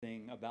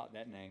about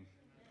that name.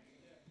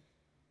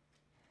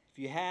 If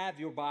you have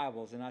your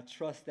Bibles, and I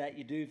trust that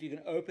you do, if you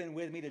can open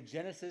with me to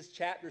Genesis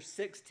chapter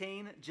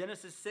 16.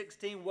 Genesis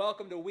 16,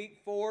 welcome to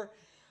week 4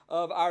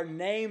 of our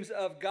Names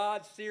of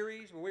God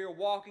series, where we are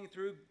walking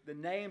through the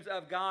names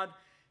of God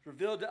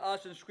revealed to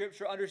us in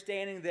Scripture,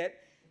 understanding that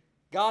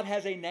God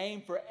has a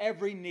name for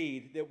every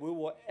need that we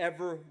will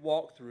ever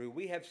walk through.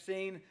 We have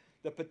seen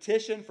the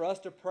petition for us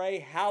to pray,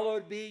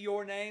 hallowed be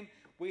your name.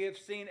 We have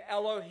seen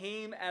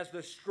Elohim as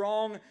the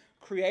strong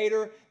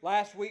creator.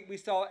 Last week we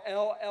saw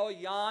El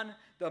Elyon,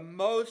 the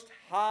most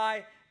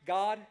high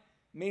God,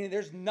 meaning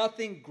there's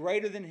nothing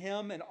greater than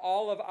him, and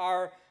all of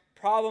our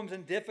problems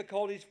and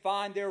difficulties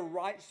find their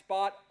right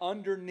spot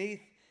underneath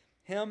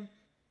him.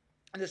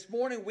 And this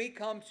morning we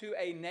come to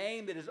a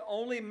name that is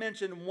only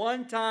mentioned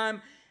one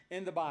time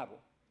in the Bible.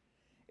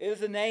 It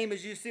is a name,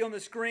 as you see on the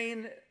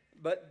screen,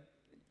 but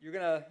you're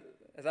going to,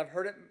 as I've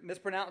heard it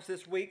mispronounced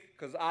this week,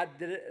 because I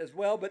did it as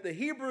well, but the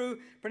Hebrew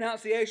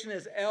pronunciation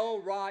is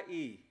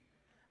El-Rai.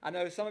 I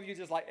know some of you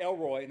just like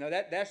Elroy. No,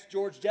 that's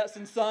George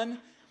Jetson's son.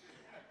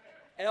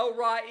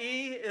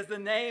 El-Rai is the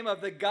name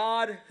of the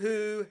God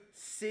who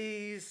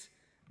sees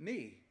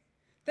me.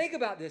 Think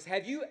about this.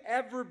 Have you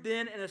ever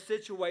been in a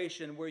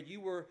situation where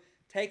you were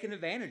taken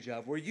advantage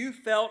of, where you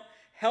felt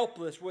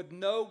helpless with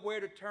nowhere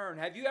to turn?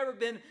 Have you ever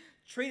been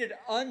treated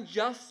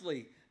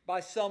unjustly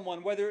by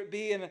someone, whether it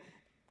be an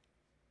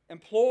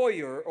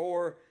employer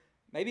or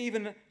maybe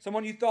even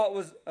someone you thought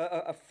was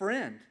a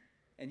friend,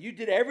 and you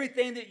did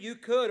everything that you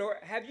could? Or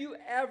have you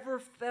ever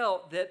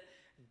felt that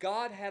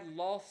God had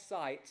lost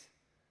sight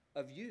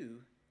of you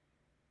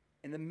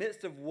in the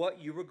midst of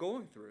what you were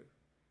going through?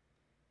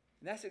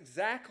 And that's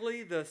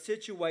exactly the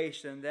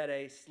situation that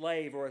a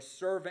slave or a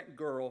servant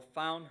girl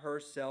found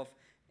herself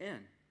in.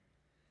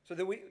 So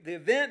the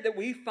event that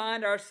we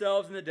find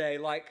ourselves in today,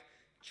 like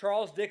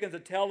Charles Dickens' A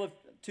Tale of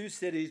Two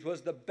Cities,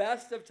 was the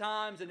best of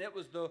times and it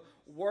was the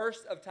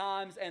worst of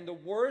times, and the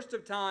worst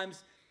of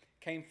times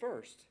came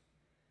first.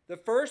 The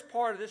first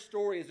part of this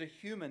story is a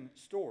human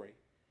story.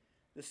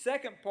 The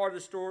second part of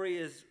the story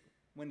is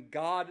when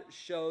God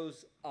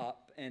shows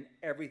up and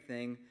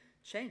everything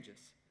changes.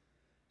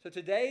 So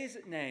today's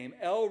name,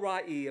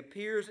 El-Rai,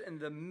 appears in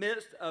the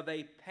midst of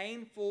a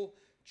painful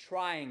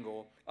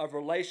triangle of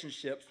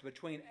relationships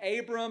between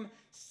Abram,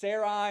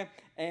 Sarai,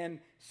 and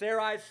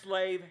Sarai's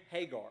slave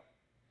Hagar.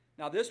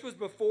 Now, this was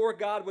before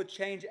God would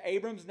change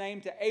Abram's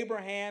name to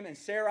Abraham and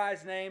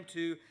Sarai's name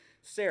to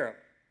Sarah.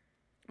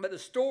 But the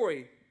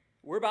story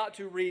we're about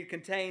to read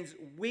contains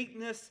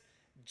weakness,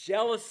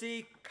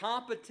 jealousy,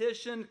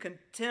 competition,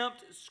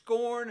 contempt,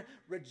 scorn,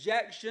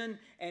 rejection,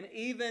 and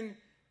even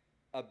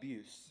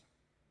abuse.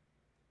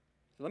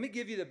 So let me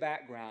give you the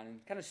background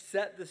and kind of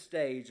set the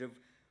stage of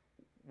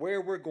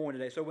where we're going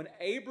today. So when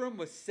Abram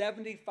was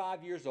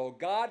 75 years old,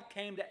 God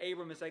came to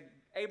Abram and said,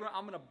 Abram,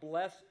 I'm going to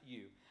bless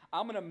you.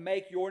 I'm going to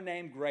make your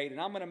name great, and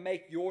I'm going to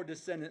make your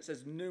descendants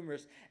as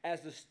numerous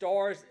as the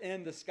stars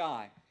in the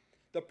sky.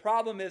 The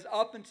problem is,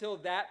 up until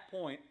that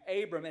point,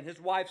 Abram and his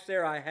wife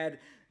Sarai had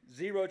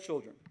 0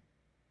 children.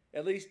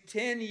 At least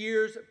 10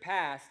 years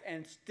passed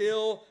and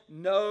still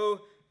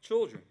no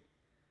children.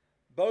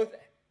 Both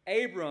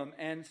Abram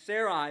and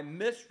Sarai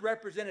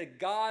misrepresented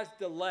God's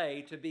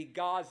delay to be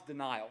God's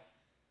denial.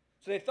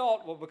 So they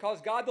thought, well,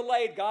 because God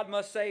delayed, God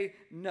must say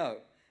no.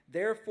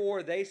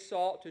 Therefore, they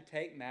sought to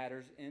take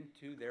matters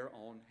into their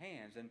own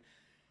hands. And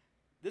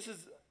this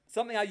is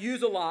something I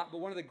use a lot, but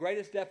one of the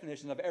greatest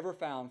definitions I've ever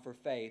found for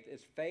faith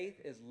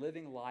is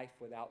living life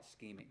without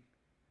scheming.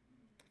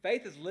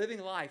 Faith is living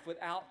life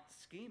without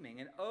scheming.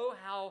 And oh,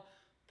 how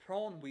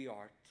prone we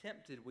are,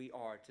 tempted we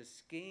are to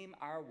scheme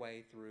our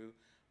way through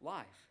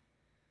life.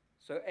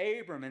 So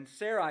Abram and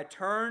Sarai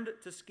turned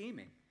to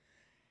scheming.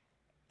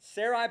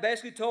 Sarai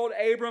basically told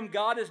Abram,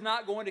 God is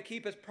not going to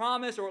keep his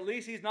promise, or at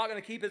least he's not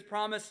going to keep his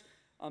promise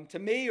to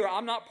me, or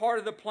I'm not part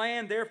of the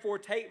plan. Therefore,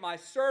 take my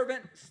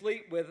servant,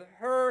 sleep with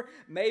her.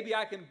 Maybe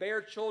I can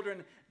bear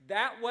children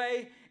that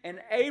way. And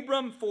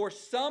Abram, for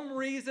some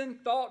reason,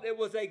 thought it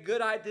was a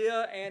good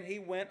idea, and he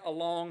went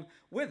along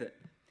with it.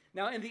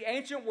 Now, in the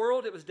ancient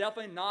world, it was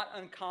definitely not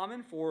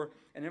uncommon for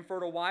an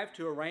infertile wife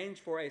to arrange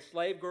for a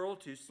slave girl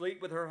to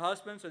sleep with her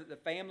husband so that the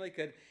family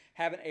could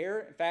have an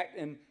heir. In fact,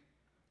 in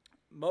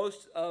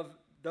most of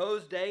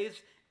those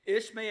days,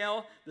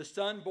 Ishmael, the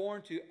son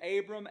born to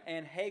Abram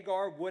and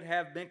Hagar, would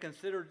have been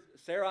considered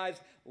Sarai's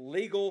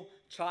legal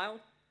child.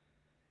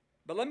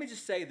 But let me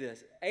just say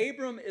this.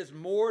 Abram is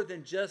more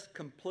than just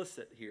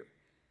complicit here.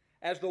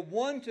 As the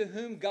one to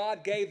whom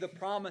God gave the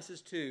promises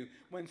to,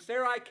 when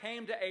Sarai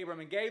came to Abram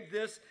and gave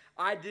this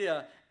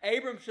idea,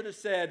 Abram should have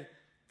said,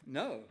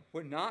 no,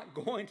 we're not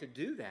going to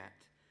do that.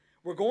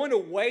 We're going to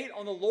wait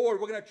on the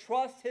Lord. We're going to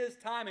trust his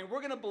timing.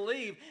 We're going to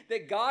believe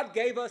that God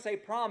gave us a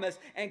promise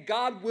and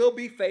God will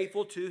be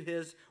faithful to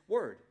his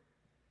word.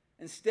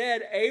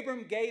 Instead,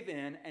 Abram gave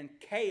in and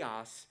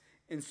chaos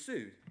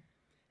ensued.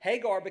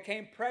 Hagar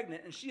became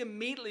pregnant and she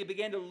immediately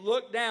began to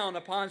look down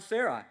upon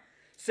Sarai.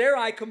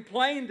 Sarai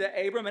complained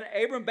to Abram, and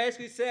Abram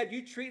basically said,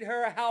 you treat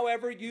her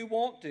however you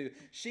want to.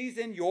 She's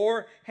in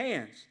your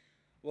hands.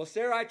 Well,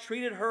 Sarai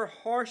treated her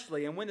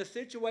harshly, and when the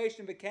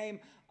situation became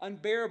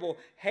unbearable,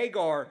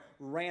 Hagar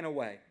ran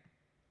away.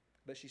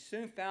 But she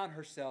soon found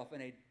herself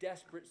in a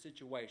desperate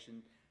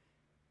situation,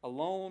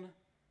 alone,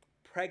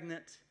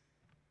 pregnant,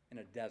 in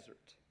a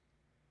desert.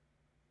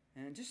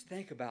 And just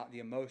think about the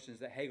emotions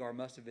that Hagar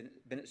must have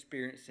been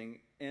experiencing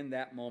in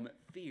that moment.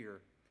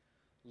 Fear,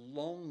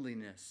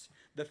 loneliness,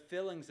 the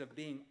feelings of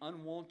being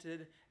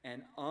unwanted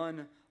and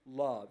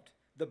unloved,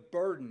 the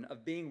burden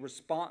of being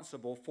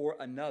responsible for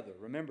another.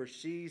 Remember,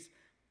 she's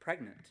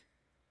pregnant,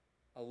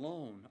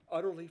 alone,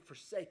 utterly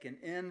forsaken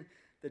in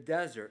the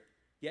desert.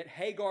 Yet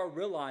Hagar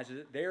realizes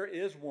that there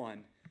is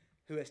one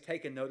who has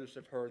taken notice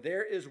of her.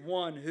 There is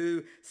one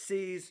who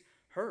sees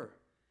her.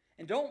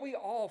 And don't we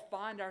all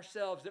find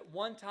ourselves at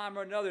one time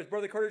or another, as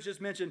Brother Curtis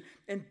just mentioned,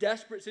 in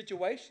desperate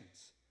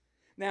situations?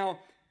 Now,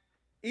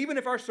 even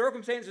if our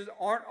circumstances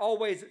aren't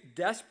always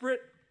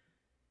desperate,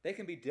 they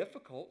can be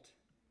difficult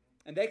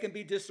and they can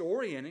be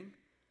disorienting.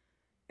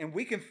 And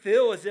we can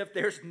feel as if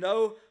there's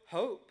no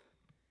hope.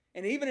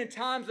 And even in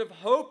times of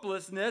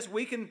hopelessness,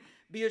 we can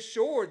be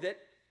assured that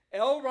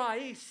El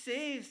Rai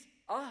sees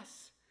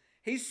us.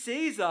 He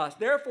sees us.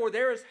 Therefore,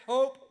 there is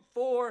hope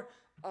for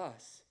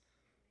us.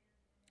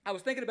 I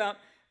was thinking about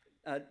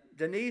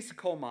Denise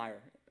Kohlmeyer,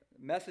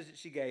 a message that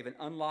she gave in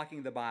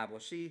Unlocking the Bible.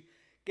 She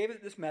gave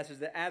it this message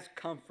that adds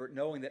comfort,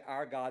 knowing that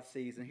our God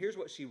sees. And here's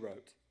what she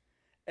wrote.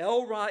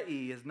 El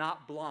Rai is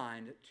not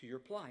blind to your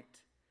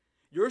plight.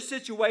 Your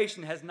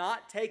situation has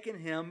not taken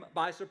him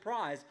by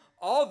surprise,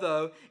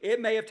 although it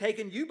may have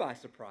taken you by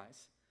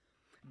surprise.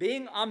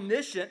 Being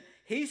omniscient,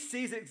 he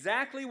sees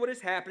exactly what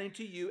is happening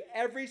to you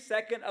every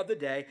second of the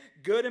day,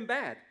 good and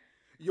bad.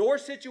 Your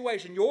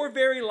situation, your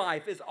very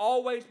life is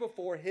always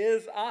before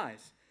his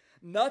eyes.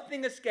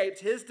 Nothing escapes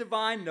his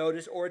divine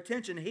notice or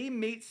attention. He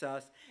meets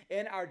us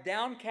in our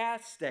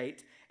downcast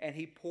state, and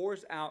he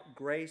pours out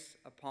grace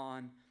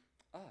upon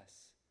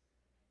us.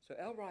 So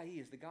El Rai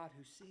is the God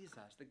who sees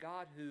us, the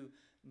God who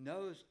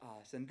knows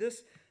us. And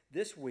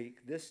this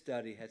week, this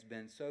study has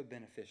been so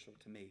beneficial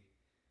to me.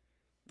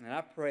 And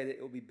I pray that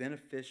it will be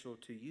beneficial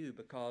to you,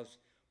 because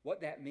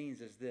what that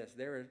means is this.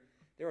 There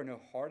are no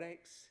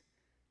heartaches.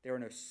 There are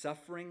no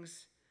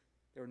sufferings.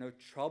 There are no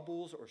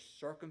troubles or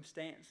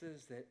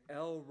circumstances that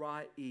El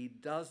Rai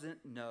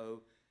doesn't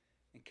know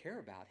and care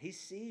about. He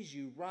sees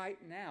you right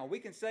now. We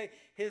can say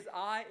his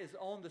eye is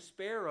on the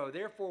sparrow.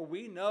 Therefore,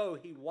 we know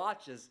he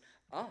watches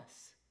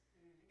us.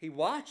 He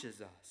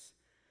watches us.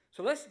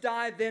 So let's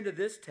dive into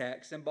this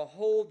text and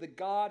behold the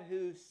God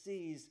who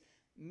sees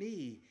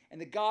me and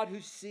the God who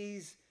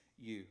sees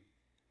you.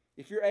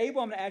 If you're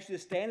able, I'm going to ask you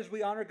to stand as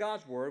we honor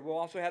God's word. We'll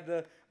also have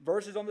the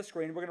verses on the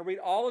screen. We're going to read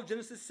all of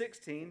Genesis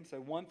 16, so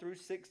 1 through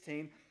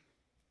 16.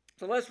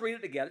 So let's read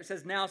it together. It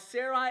says, Now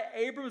Sarai,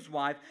 Abram's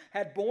wife,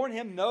 had borne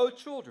him no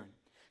children.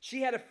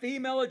 She had a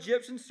female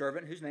Egyptian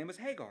servant whose name was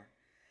Hagar.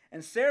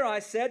 And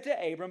Sarai said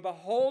to Abram,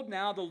 Behold,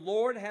 now the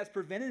Lord has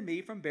prevented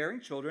me from bearing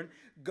children.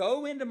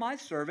 Go into my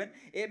servant.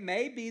 It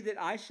may be that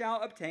I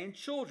shall obtain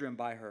children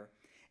by her.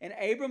 And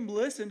Abram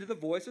listened to the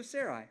voice of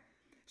Sarai.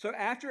 So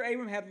after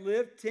Abram had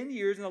lived 10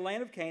 years in the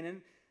land of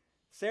Canaan,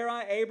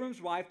 Sarai,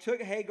 Abram's wife,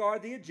 took Hagar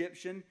the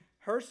Egyptian,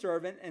 her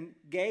servant, and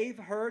gave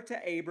her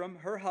to Abram,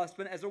 her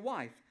husband, as a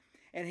wife.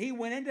 And he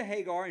went into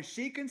Hagar, and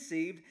she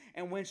conceived.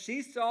 And when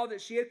she saw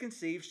that she had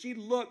conceived, she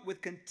looked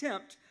with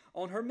contempt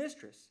on her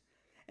mistress.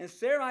 And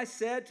Sarai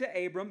said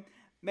to Abram,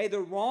 May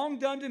the wrong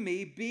done to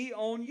me be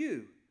on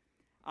you.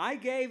 I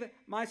gave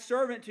my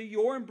servant to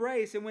your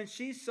embrace, and when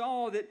she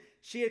saw that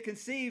she had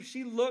conceived,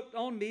 she looked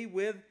on me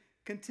with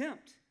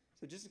contempt.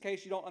 So just in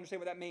case you don't understand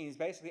what that means,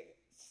 basically,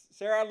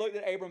 Sarah looked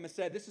at Abram and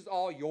said, This is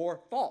all your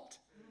fault.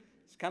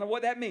 It's kind of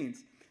what that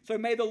means. So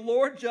may the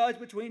Lord judge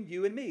between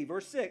you and me.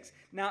 Verse 6,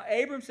 Now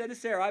Abram said to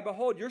Sarai,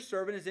 Behold, your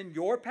servant is in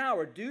your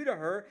power. Do to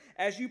her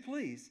as you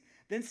please.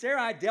 Then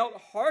Sarai dealt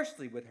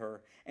harshly with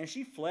her, and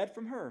she fled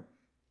from her.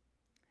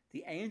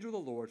 The angel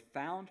of the Lord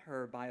found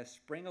her by a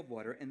spring of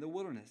water in the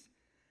wilderness,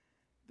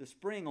 the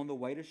spring on the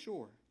way to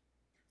shore.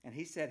 And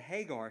he said,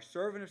 Hagar,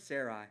 servant of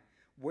Sarai,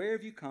 where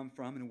have you come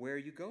from and where are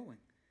you going?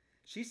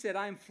 She said,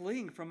 I am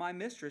fleeing from my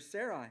mistress,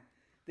 Sarai.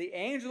 The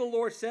angel of the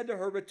Lord said to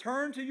her,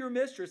 Return to your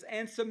mistress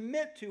and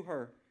submit to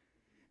her.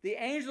 The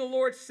angel of the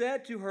Lord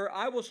said to her,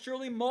 I will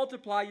surely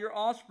multiply your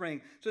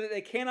offspring so that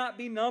they cannot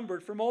be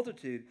numbered for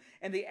multitude.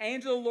 And the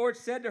angel of the Lord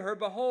said to her,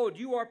 Behold,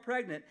 you are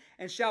pregnant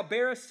and shall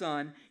bear a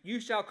son.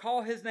 You shall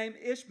call his name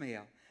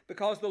Ishmael,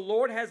 because the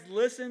Lord has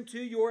listened to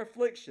your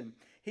affliction.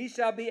 He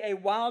shall be a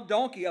wild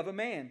donkey of a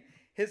man,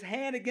 his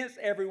hand against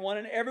everyone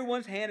and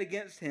everyone's hand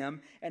against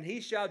him, and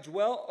he shall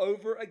dwell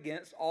over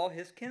against all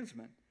his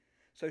kinsmen.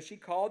 So she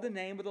called the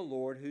name of the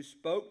Lord who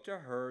spoke to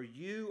her,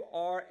 You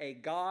are a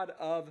God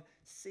of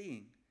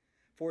seeing.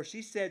 For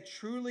she said,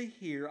 Truly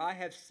here I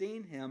have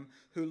seen him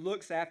who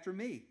looks after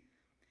me.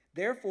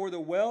 Therefore the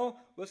well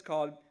was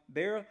called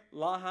Ber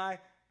Lahai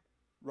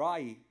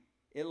Rai.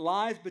 It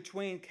lies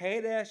between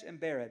Kadesh and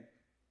Bered.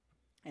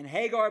 And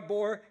Hagar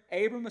bore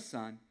Abram a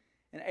son,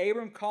 and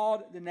Abram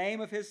called the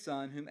name of his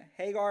son, whom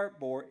Hagar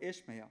bore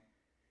Ishmael.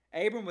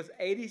 Abram was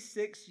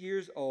 86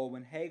 years old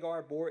when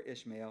Hagar bore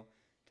Ishmael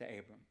to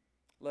Abram.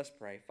 Let's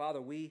pray.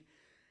 Father, we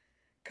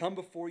come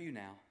before you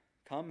now.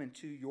 Come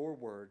into your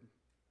word.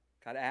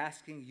 God,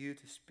 asking you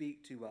to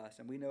speak to us.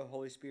 And we know,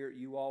 Holy Spirit,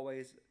 you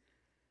always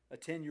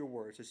attend your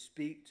word to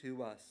speak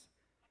to us.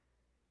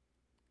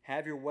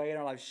 Have your way in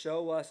our lives.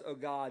 Show us, oh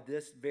God,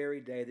 this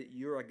very day that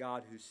you're a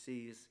God who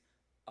sees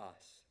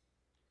us.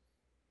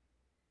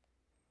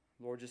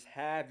 Lord, just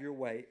have your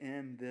way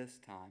in this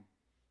time.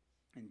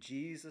 In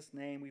Jesus'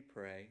 name we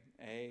pray.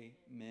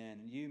 Amen.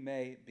 And you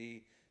may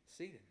be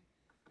seated.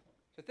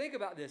 So think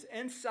about this.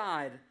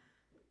 Inside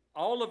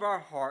all of our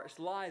hearts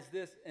lies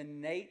this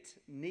innate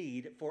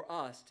need for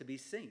us to be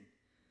seen.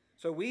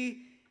 So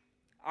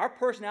our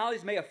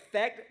personalities may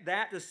affect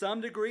that to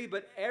some degree,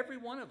 but every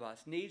one of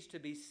us needs to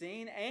be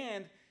seen,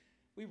 and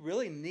we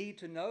really need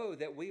to know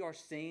that we are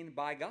seen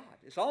by God.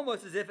 It's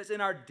almost as if it's in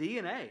our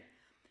DNA,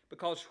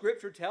 because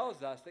Scripture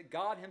tells us that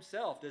God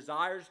himself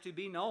desires to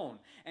be known,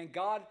 and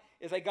God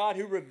is a God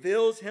who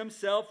reveals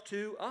himself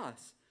to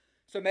us.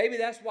 So maybe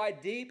that's why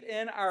deep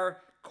in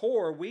our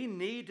core we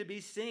need to be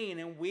seen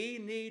and we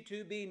need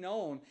to be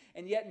known,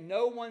 and yet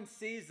no one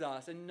sees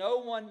us and no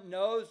one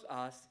knows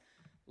us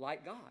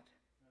like God.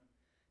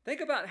 Think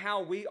about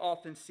how we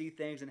often see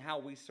things and how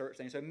we search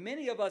things. So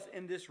many of us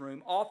in this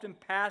room often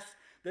pass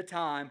the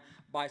time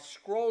by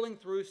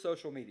scrolling through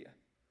social media.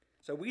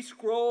 So we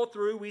scroll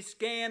through, we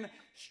scan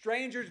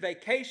strangers'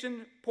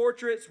 vacation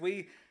portraits,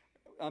 we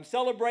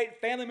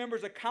celebrate family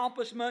members'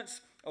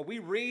 accomplishments, we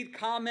read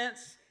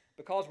comments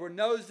because we're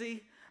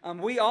nosy.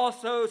 We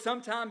also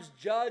sometimes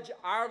judge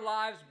our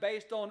lives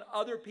based on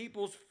other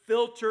people's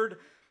filtered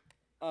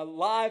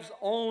lives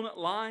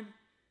online.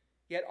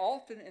 Yet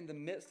often in the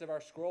midst of our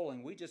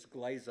scrolling, we just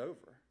glaze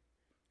over.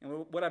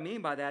 And what I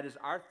mean by that is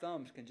our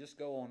thumbs can just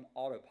go on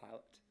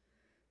autopilot,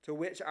 to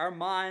which our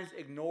minds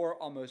ignore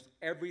almost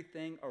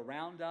everything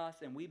around us,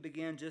 and we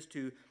begin just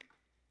to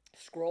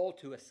scroll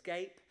to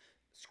escape,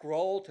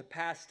 scroll to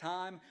pass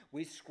time.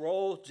 We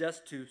scroll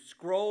just to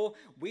scroll.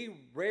 We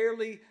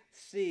rarely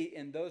see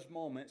in those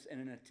moments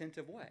in an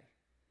attentive way.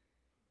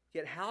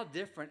 Yet how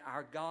different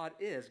our God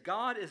is.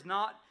 God is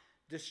not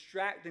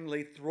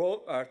distractingly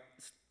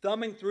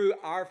thumbing through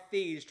our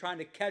feeds trying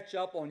to catch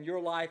up on your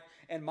life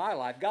and my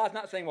life. God's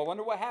not saying, well, I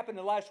wonder what happened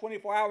in the last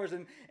 24 hours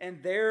in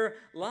their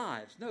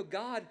lives. No,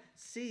 God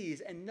sees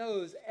and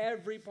knows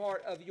every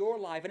part of your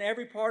life and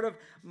every part of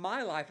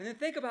my life. And then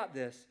think about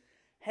this.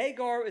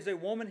 Hagar is a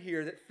woman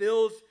here that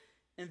feels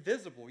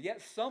invisible,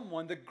 yet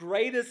someone, the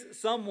greatest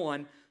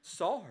someone,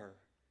 saw her.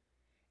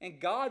 And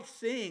God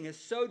seeing is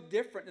so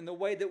different than the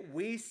way that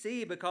we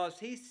see, because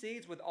he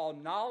sees with all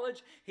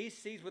knowledge, he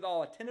sees with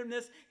all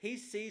attentiveness, he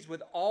sees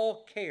with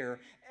all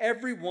care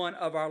every one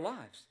of our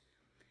lives.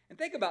 And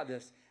think about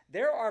this.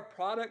 There are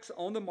products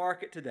on the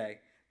market today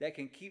that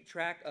can keep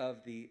track of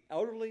the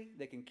elderly,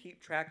 that can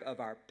keep track of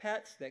our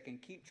pets, that can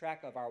keep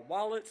track of our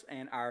wallets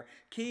and our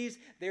keys.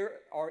 There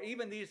are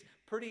even these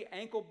pretty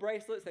ankle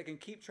bracelets that can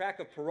keep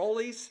track of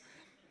parolees.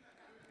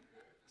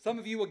 Some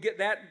of you will get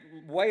that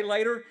way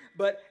later.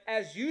 But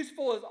as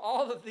useful as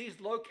all of these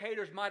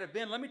locators might have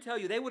been, let me tell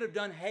you, they would have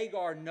done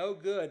Hagar no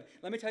good.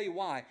 Let me tell you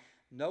why.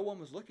 No one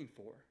was looking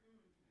for her.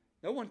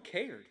 No one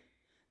cared.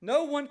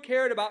 No one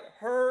cared about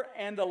her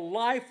and the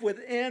life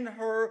within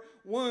her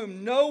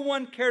womb. No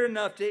one cared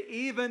enough to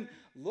even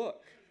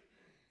look.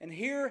 And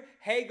here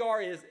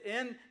Hagar is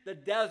in the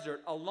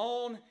desert,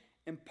 alone,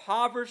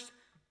 impoverished,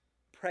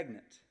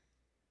 pregnant.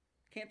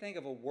 Can't think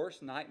of a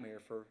worse nightmare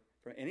for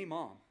any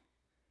mom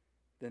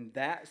than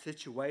that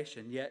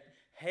situation. Yet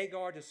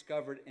Hagar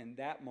discovered in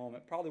that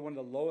moment, probably one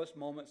of the lowest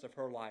moments of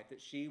her life, that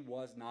she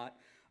was not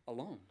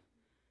alone.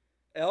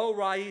 El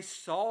Roi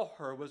saw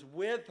her, was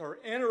with her,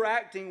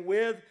 interacting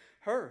with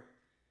her.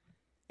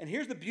 And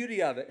here's the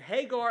beauty of it.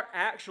 Hagar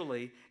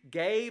actually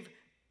gave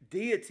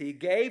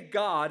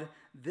God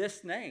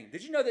this name.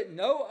 Did you know that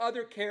no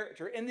other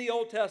character in the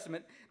Old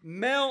Testament,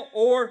 male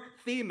or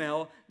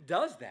female,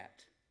 does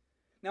that?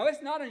 Now,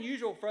 it's not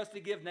unusual for us to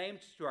give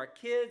names to our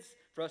kids,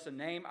 for us to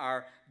name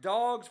our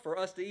dogs, for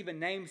us to even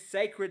name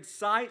sacred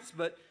sites,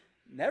 but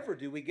never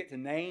do we get to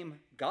name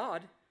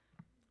God,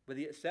 with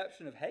the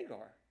exception of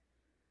Hagar.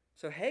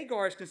 So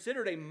Hagar is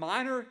considered a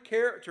minor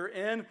character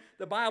in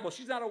the Bible.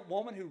 She's not a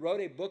woman who wrote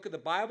a book of the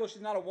Bible.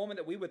 She's not a woman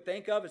that we would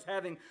think of as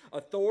having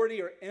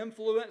authority or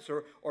influence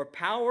or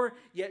power,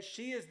 yet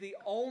she is the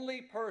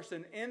only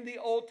person in the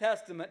Old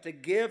Testament to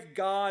give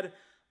God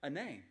a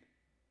name.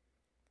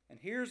 And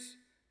here's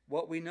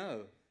what we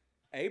know.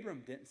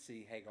 Abram didn't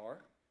see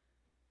Hagar.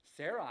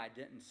 Sarai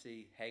didn't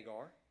see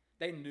Hagar.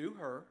 They knew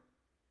her,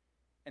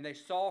 and they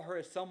saw her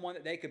as someone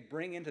that they could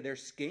bring into their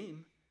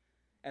scheme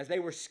as they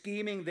were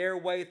scheming their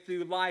way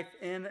through life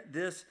in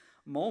this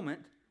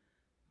moment.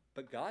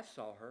 But God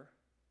saw her,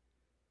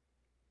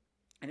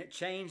 and it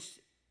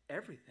changed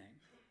everything.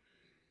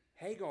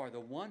 Hagar, the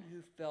one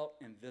who felt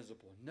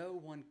invisible, no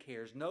one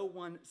cares, no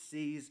one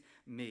sees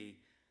me,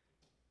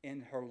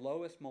 in her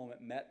lowest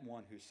moment met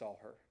one who saw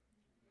her,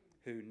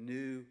 who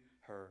knew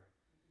her.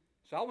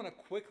 So I want to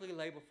quickly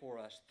lay before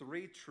us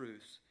three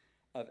truths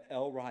of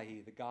El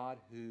Rai, the God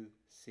who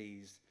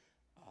sees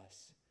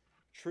us.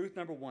 Truth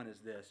number one is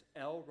this: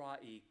 El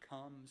Rai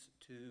comes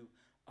to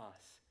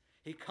us.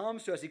 He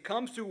comes to us. He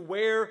comes to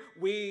where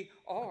we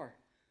are.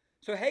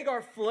 So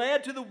Hagar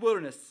fled to the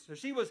wilderness. So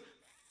she was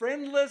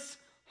friendless,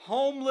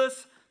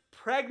 homeless,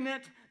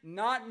 pregnant,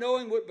 not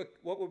knowing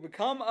what would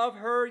become of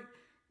her,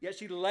 yet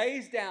she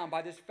lays down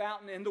by this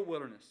fountain in the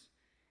wilderness.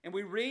 And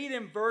we read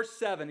in verse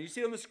 7, you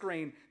see it on the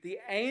screen, the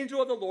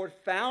angel of the Lord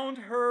found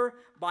her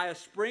by a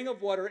spring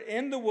of water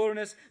in the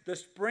wilderness, the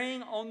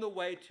spring on the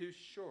way to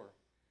Shur.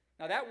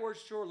 Now that word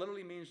Shur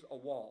literally means a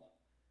wall.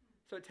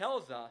 So it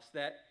tells us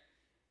that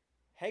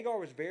Hagar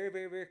was very,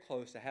 very, very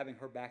close to having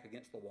her back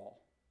against the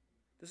wall.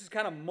 This is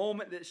kind of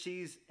moment that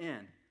she's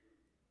in.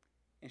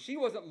 And she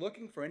wasn't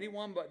looking for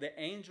anyone, but the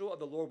angel of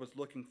the Lord was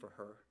looking for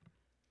her.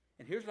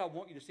 And here's what I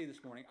want you to see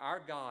this morning.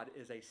 Our God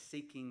is a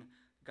seeking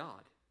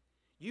God.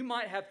 You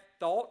might have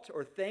thought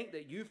or think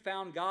that you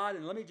found God,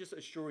 and let me just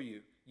assure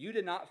you, you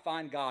did not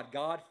find God.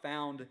 God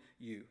found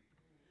you.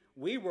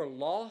 We were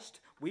lost.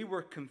 We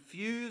were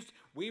confused.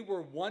 We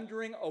were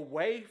wandering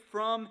away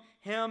from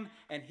Him,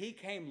 and He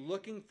came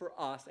looking for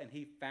us, and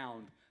He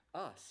found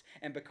us.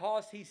 And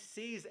because He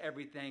sees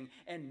everything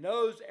and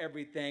knows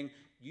everything,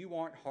 you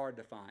aren't hard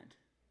to find.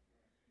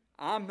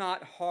 I'm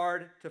not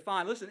hard to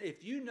find. Listen,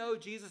 if you know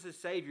Jesus as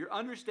Savior,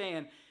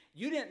 understand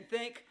you didn't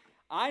think,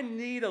 I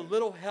need a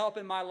little help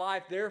in my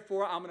life,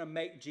 therefore I'm going to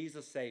make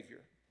Jesus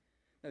Savior.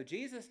 No,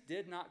 Jesus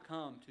did not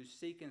come to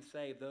seek and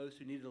save those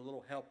who needed a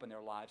little help in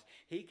their lives.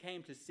 He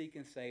came to seek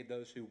and save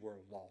those who were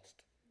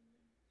lost.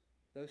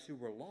 Those who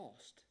were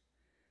lost.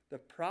 The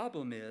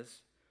problem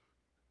is,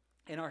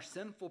 in our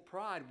sinful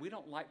pride, we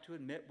don't like to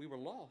admit we were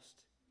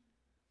lost.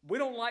 We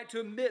don't like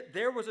to admit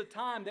there was a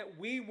time that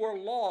we were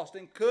lost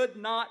and could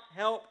not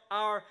help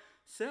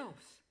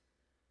ourselves.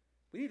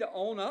 We need to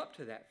own up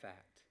to that fact.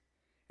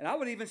 And I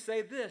would even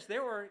say this: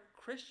 there are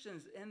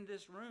Christians in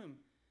this room,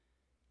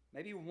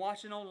 maybe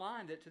watching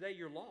online, that today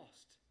you're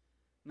lost.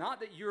 Not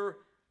that you're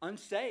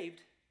unsaved,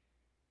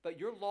 but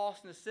you're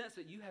lost in the sense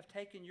that you have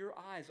taken your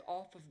eyes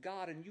off of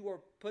God and you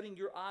are putting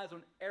your eyes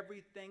on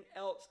everything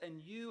else,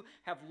 and you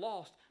have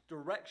lost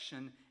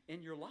direction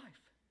in your life.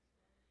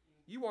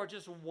 You are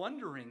just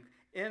wandering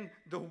in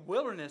the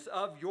wilderness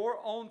of your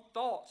own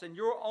thoughts and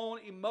your own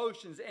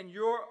emotions and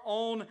your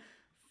own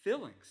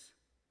feelings.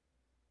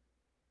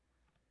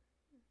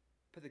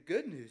 But the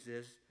good news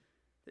is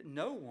that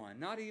no one,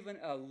 not even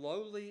a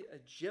lowly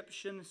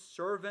Egyptian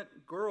servant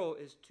girl,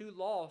 is too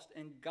lost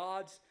in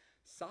God's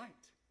sight.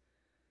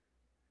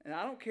 And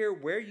I don't care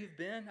where you've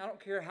been. I don't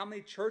care how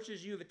many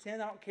churches you've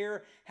attended. I don't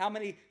care how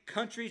many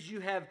countries you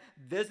have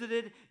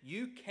visited.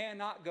 You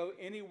cannot go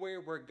anywhere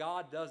where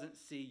God doesn't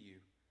see you.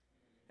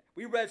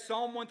 We read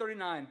Psalm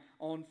 139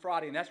 on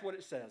Friday, and that's what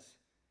it says.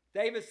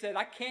 David said,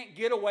 I can't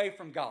get away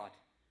from God.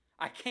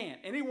 I can't.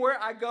 Anywhere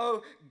I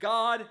go,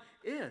 God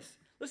is.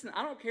 Listen,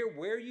 I don't care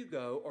where you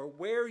go or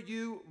where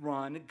you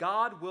run,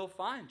 God will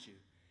find you.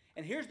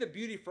 And here's the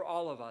beauty for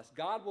all of us.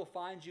 God will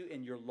find you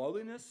in your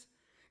lowliness.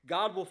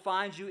 God will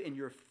find you in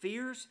your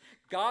fears.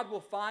 God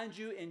will find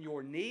you in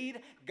your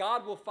need.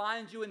 God will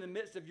find you in the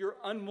midst of your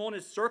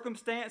unwanted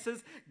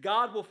circumstances.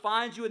 God will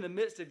find you in the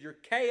midst of your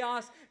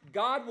chaos.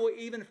 God will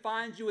even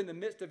find you in the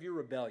midst of your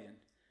rebellion.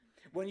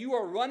 When you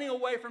are running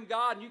away from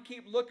God and you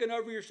keep looking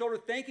over your shoulder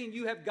thinking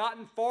you have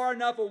gotten far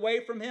enough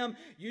away from Him,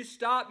 you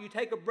stop, you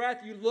take a breath,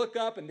 you look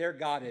up, and there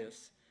God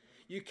is.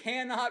 You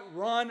cannot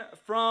run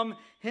from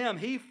Him.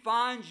 He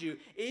finds you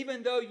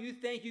even though you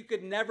think you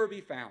could never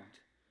be found.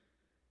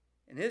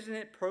 And isn't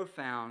it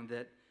profound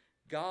that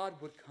God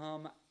would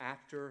come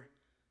after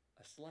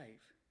a slave?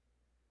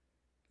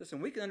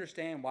 Listen, we can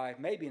understand why,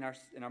 maybe in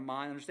our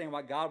mind, understand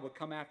why God would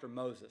come after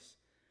Moses.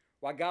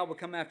 Why God would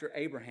come after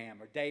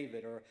Abraham or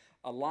David or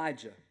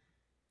Elijah.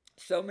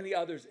 So many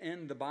others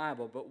in the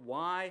Bible, but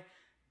why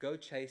go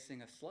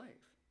chasing a slave?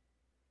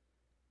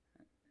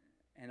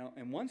 And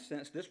in one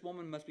sense, this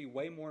woman must be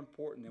way more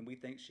important than we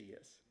think she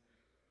is.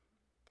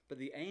 But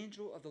the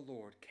angel of the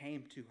Lord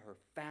came to her,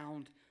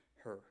 found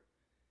her.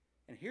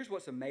 And here's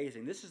what's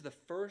amazing. This is the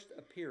first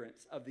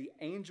appearance of the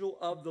angel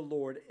of the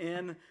Lord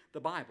in the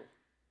Bible.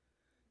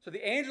 So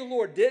the angel of the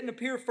Lord didn't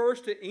appear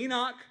first to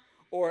Enoch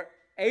or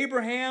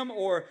Abraham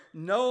or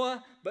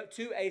Noah, but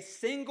to a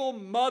single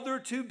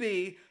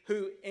mother-to-be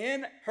who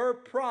in her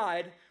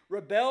pride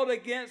rebelled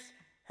against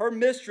her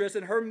mistress,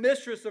 and her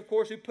mistress, of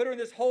course, who put her in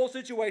this whole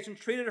situation,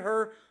 treated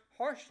her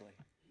harshly.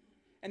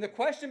 And the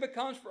question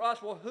becomes for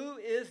us, well, who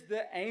is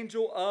the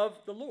angel of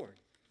the Lord?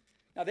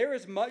 Now, there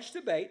is much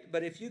debate,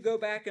 but if you go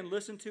back and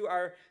listen to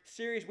our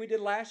series we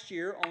did last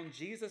year on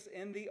Jesus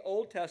in the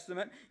Old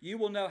Testament, you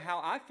will know how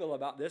I feel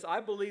about this.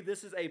 I believe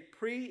this is a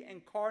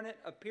pre-incarnate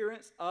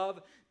appearance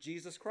of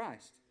Jesus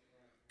Christ.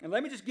 And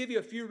let me just give you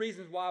a few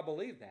reasons why I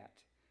believe that.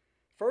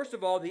 First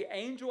of all, the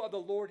angel of the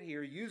Lord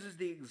here uses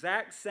the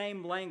exact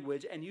same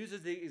language and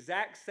uses the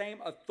exact same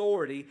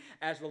authority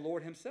as the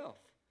Lord Himself.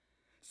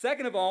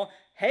 Second of all,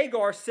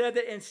 Hagar said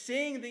that in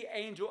seeing the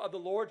angel of the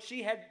Lord,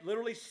 she had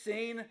literally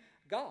seen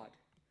God.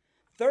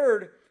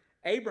 Third,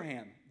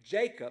 Abraham,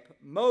 Jacob,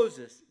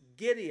 Moses,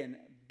 Gideon,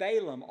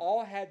 Balaam,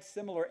 all had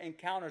similar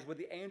encounters with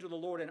the angel of the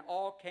Lord and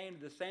all came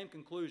to the same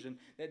conclusion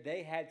that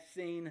they had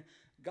seen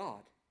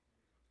God.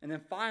 And then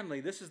finally,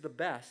 this is the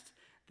best.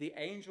 The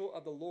angel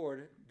of the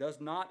Lord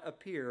does not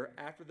appear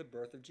after the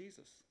birth of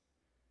Jesus.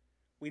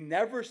 We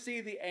never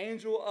see the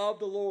angel of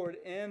the Lord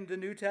in the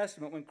New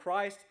Testament when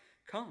Christ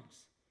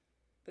comes.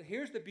 But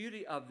here's the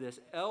beauty of this.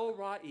 El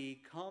Ra'i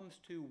comes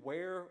to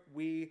where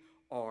we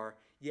are,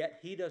 yet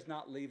he does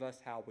not leave us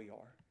how we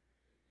are.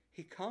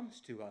 He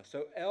comes to us.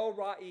 So El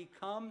Ra'i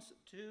comes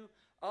to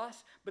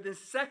us. But then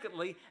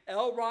secondly,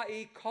 El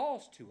Ra'i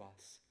calls to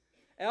us.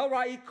 El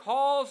Ra'i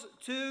calls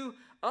to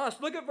us.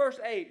 Look at verse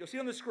 8. You'll see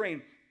on the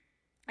screen.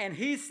 And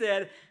he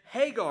said,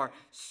 Hagar,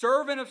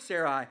 servant of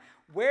Sarai,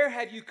 where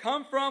have you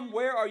come from?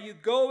 Where are you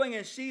going?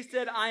 And she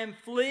said, I am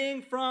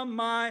fleeing from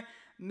my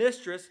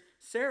mistress,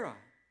 Sarai.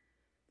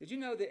 Did you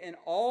know that in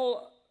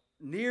all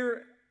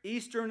Near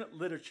Eastern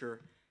literature,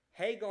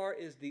 Hagar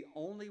is the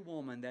only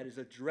woman that is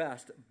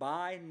addressed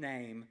by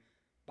name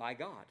by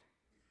God?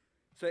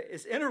 So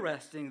it's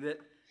interesting that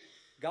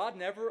God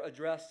never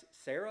addressed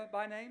Sarah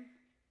by name,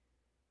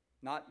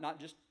 not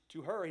just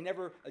to her. He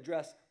never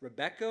addressed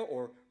Rebekah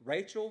or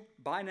Rachel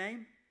by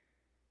name.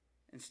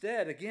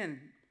 Instead, again,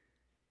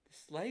 the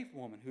slave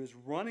woman who is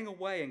running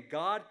away, and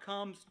God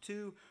comes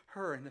to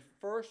her, and the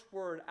first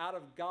word out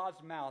of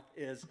God's mouth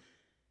is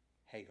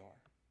Hagar.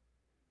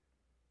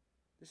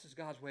 This is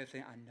God's way of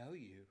saying, I know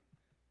you.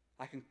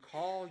 I can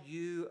call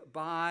you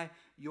by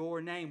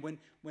your name.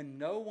 When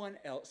no one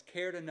else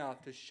cared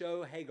enough to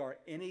show Hagar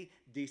any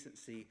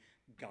decency,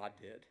 God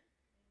did.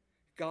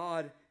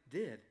 God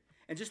did.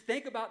 And just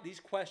think about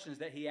these questions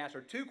that he asked her.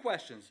 Two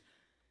questions,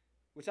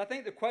 which I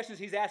think the questions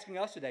he's asking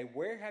us today.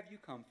 Where have you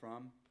come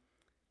from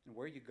and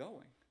where are you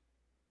going?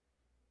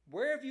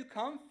 Where have you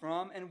come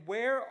from and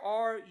where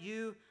are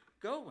you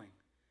going?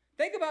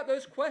 Think about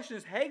those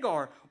questions.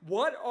 Hagar,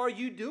 what are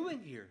you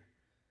doing here?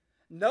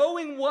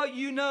 Knowing what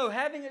you know,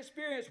 having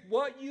experienced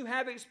what you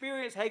have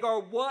experienced,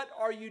 Hagar, what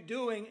are you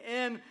doing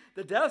in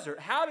the desert?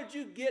 How did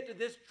you get to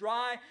this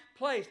dry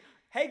place?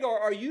 Hagar,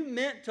 are you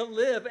meant to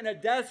live in a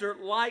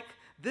desert like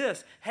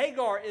this?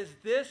 Hagar, is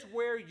this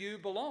where you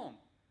belong?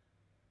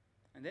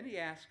 And then he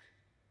asks,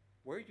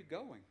 where are you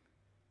going?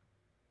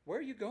 Where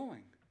are you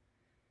going?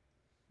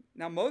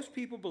 Now, most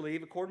people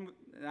believe,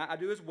 and I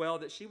do as well,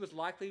 that she was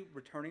likely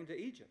returning to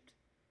Egypt.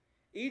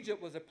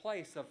 Egypt was a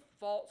place of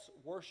false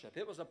worship.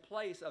 It was a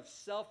place of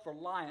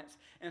self-reliance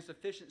and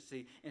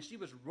sufficiency, and she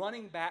was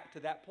running back to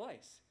that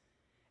place.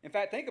 In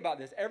fact, think about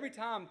this. Every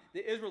time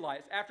the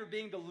Israelites, after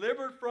being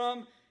delivered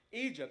from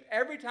Egypt,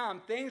 every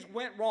time things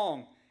went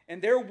wrong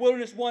and their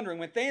wilderness wandering,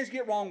 when things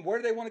get wrong, where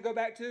do they want to go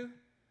back to?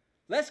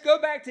 Let's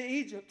go back to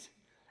Egypt.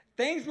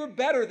 Things were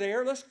better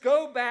there. Let's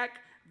go back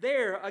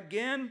there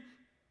again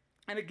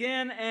and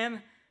again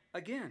and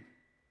again.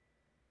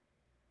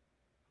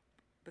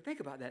 But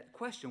think about that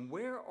question.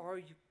 Where are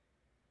you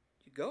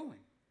going?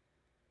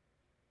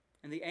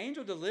 And the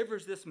angel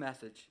delivers this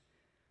message.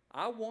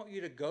 I want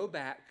you to go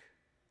back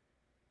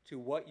to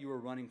what you were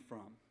running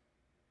from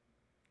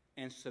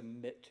and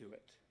submit to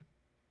it.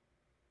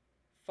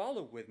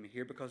 Follow with me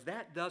here because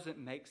that doesn't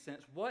make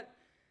sense. What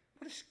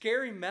a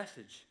scary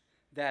message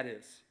that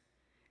is.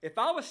 If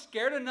I was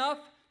scared enough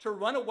to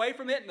run away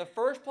from it in the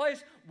first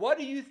place, what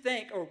do you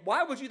think, or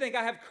why would you think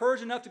I have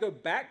courage enough to go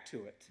back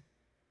to it?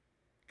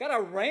 God, I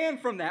ran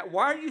from that.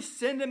 Why are you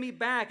sending me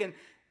back? And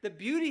the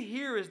beauty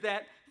here is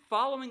that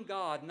following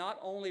God not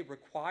only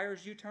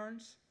requires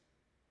U-turns,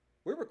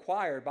 we're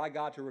required by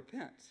God to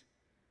repent.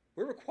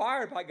 We're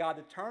required by God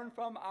to turn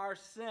from our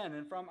sin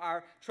and from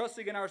our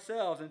trusting in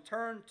ourselves and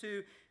turn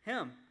to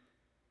Him.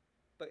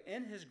 But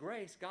in His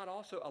grace, God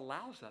also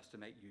allows us to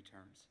make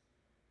U-turns.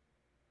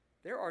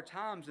 There are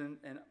times in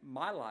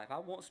my life, I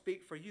won't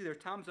speak for you, there are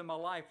times in my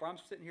life where I'm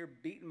sitting here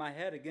beating my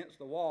head against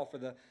the wall for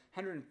the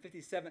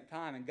 157th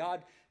time, and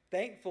God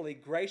thankfully,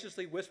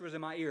 graciously whispers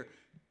in my ear,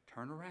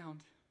 turn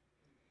around.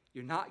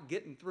 You're not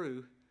getting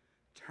through.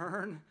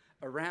 Turn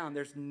around.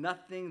 There's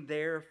nothing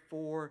there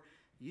for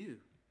you.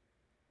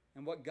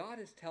 And what God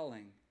is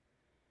telling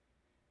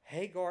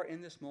Hagar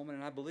in this moment,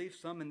 and I believe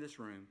some in this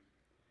room,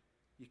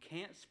 you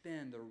can't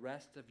spend the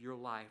rest of your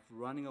life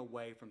running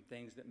away from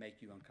things that make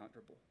you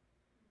uncomfortable.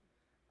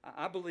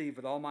 I believe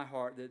with all my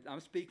heart that I'm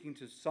speaking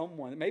to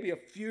someone, maybe a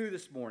few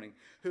this morning,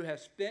 who have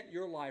spent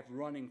your life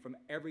running from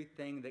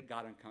everything that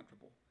got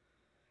uncomfortable.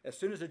 As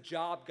soon as a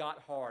job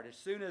got hard, as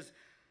soon as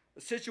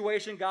the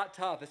situation got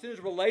tough, as soon as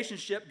a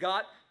relationship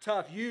got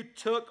tough, you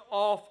took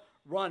off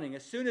running.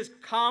 As soon as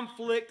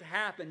conflict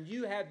happened,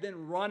 you have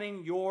been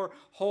running your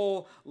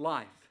whole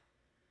life.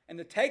 And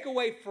the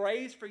takeaway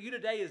phrase for you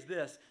today is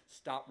this: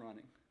 stop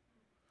running.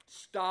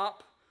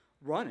 Stop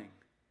running.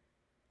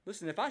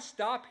 Listen, if I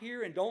stop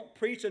here and don't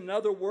preach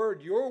another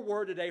word, your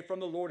word today from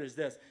the Lord is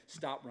this: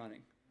 stop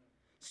running.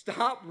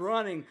 Stop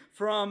running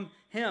from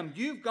Him.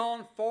 You've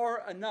gone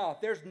far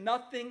enough. There's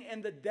nothing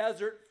in the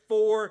desert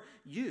for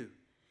you.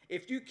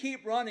 If you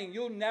keep running,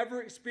 you'll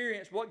never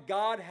experience what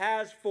God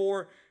has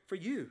for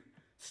you.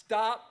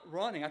 Stop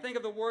running. I think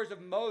of the words of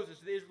Moses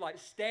to the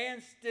Israelites,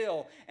 stand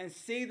still and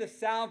see the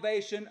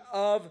salvation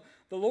of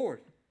the Lord.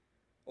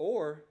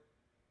 Or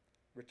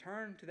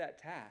return to that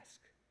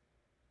task.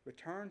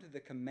 Return to the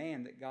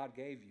command that God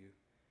gave you.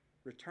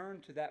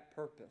 Return to that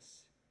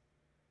purpose.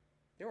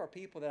 There are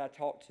people that I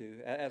talk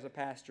to as a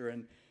pastor,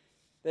 and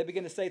they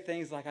begin to say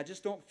things like, I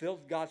just don't feel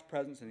God's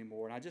presence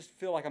anymore, and I just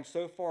feel like I'm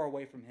so far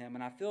away from Him,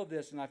 and I feel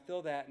this and I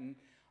feel that. And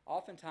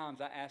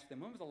oftentimes I ask them,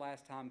 when was the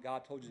last time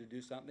God told you to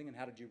do something, and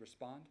how did you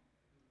respond?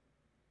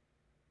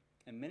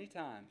 And many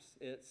times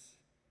it's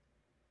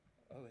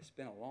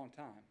been a long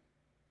time.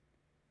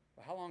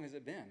 Well, how long has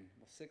it been?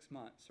 Well, 6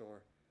 months,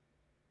 or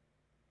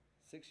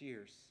 6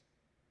 years,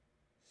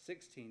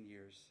 16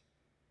 years.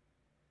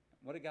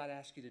 What did God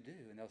ask you to do?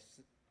 And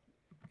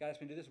God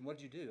asked me to do this, and what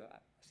did you do? I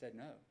said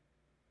no.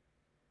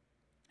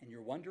 And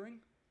you're wondering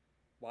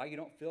why you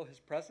don't feel His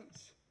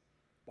presence?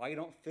 Why you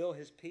don't feel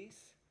His peace?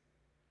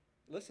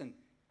 Listen,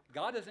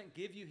 God doesn't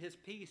give you His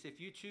peace if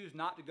you choose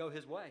not to go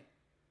His way.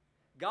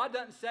 God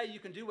doesn't say you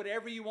can do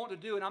whatever you want to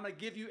do and I'm going to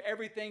give you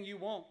everything you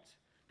want.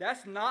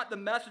 That's not the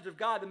message of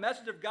God. The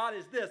message of God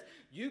is this: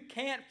 you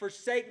can't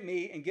forsake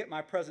me and get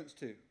my presence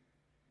too.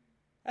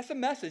 That's the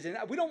message. And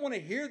we don't want to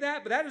hear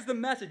that, but that is the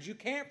message. You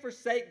can't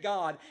forsake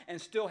God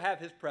and still have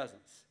His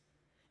presence.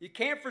 You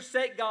can't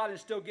forsake God and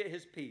still get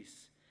His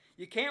peace.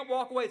 You can't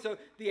walk away. So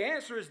the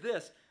answer is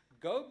this: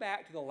 go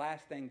back to the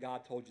last thing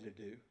God told you to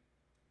do.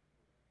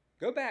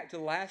 Go back to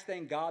the last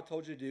thing God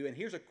told you to do. And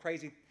here's a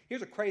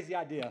crazy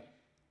idea.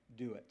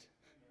 Do it.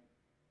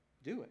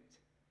 Do it.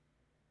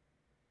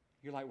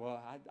 You're like,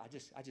 well, I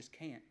just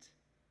can't.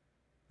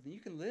 Then you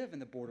can live in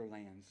the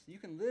borderlands. You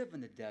can live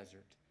in the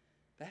desert.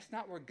 That's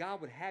not where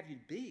God would have you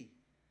be.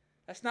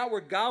 That's not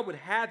where God would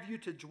have you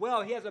to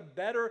dwell. He has a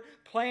better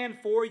plan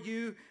for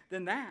you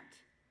than that.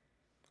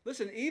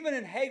 Listen, even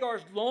in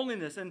Hagar's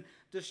loneliness and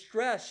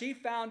distress, she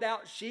found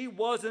out she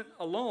wasn't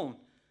alone.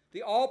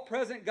 The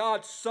all-present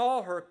God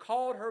saw her,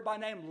 called her by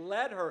name,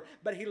 led her,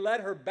 but He led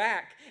her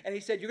back. And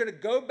He said, you're going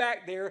to go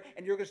back there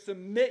and you're going to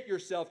submit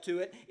yourself to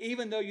it,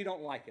 even though you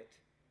don't like it.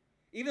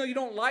 Even though you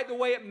don't like the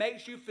way it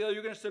makes you feel,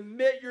 you're going to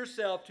submit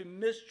yourself to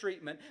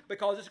mistreatment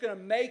because it's going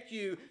to make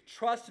you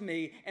trust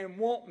me and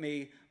want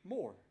me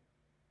more.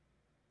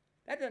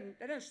 That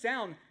doesn't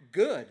sound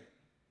good.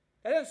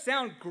 That doesn't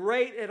sound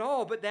great at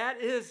all, but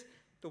that is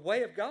the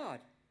way of God.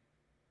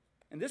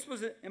 And this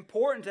was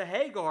important to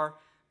Hagar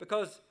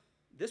because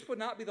this would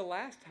not be the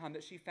last time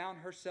that she found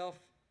herself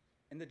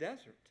in the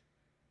desert.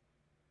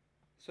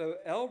 So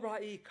El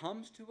Roi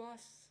comes to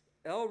us.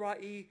 El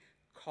Roi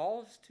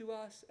calls to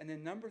us. And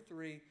then number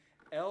 3,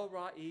 El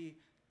Roi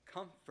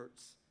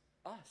comforts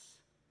us.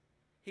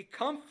 He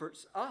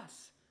comforts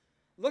us.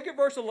 Look at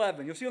verse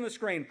 11. You'll see on the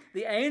screen.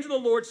 The angel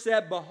of the Lord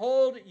said,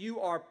 behold,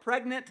 you are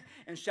pregnant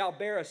and shall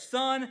bear a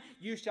son.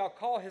 You shall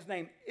call his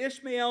name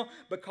Ishmael,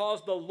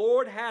 because the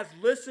Lord has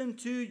listened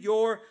to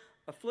your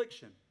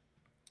affliction.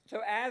 So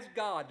as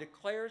God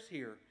declares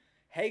here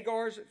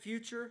Hagar's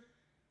future,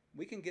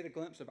 we can get a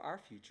glimpse of our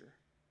future.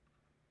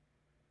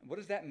 And what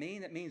does that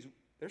mean? That means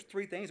there's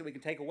 3 things that we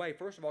can take away.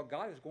 First of all,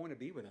 God is going to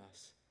be with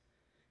us.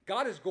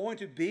 God is going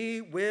to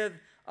be with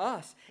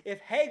us. If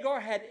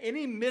Hagar had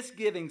any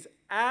misgivings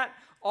at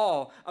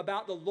all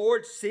about the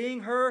Lord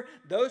seeing her,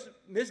 those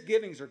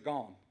misgivings are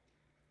gone.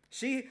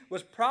 She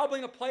was probably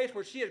in a place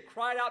where she had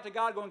cried out to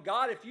God, going,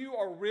 God, if you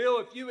are real,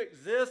 if you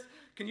exist,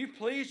 can you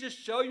please just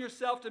show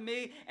yourself to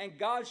me? And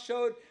God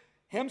showed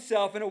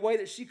Himself in a way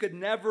that she could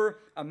never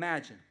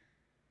imagine.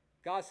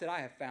 God said,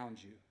 I have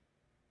found you.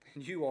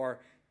 And you are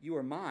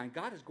mine.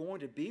 God is going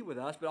to be with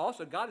us, but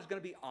also God is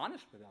going to be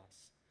honest with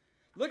us.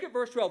 Look at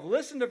verse 12.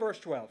 Listen to verse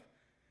 12.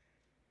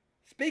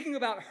 Speaking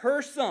about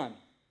her son,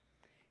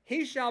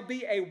 he shall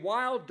be a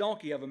wild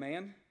donkey of a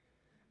man.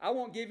 I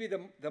won't give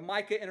you the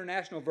Micah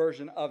International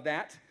version of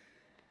that.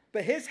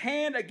 But his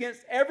hand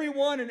against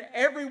everyone and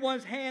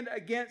everyone's hand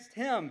against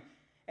him.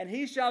 And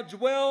he shall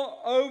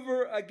dwell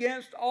over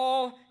against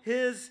all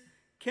his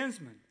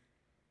kinsmen.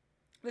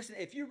 Listen,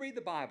 if you read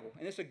the Bible,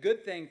 and it's a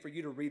good thing for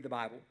you to read the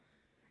Bible,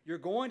 you're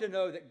going to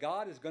know that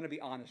God is going to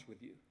be honest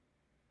with you.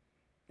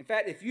 In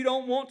fact, if you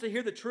don't want to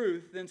hear the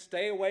truth, then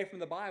stay away from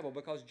the Bible,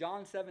 because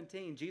John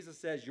 17, Jesus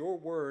says, your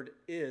word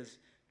is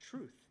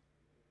truth.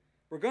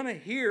 We're going to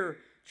hear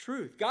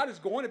truth. God is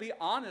going to be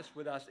honest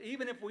with us,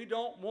 even if we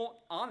don't want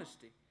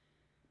honesty.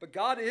 But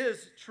God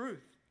is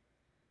truth.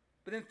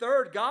 But then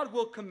third, God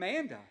will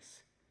command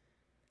us.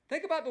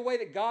 Think about the way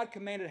that God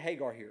commanded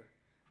Hagar here.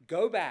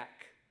 Go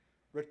back,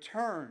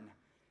 return,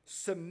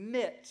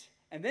 submit.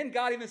 And then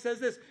God even says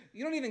this,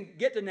 you don't even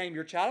get to name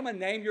your child. I'm going to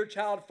name your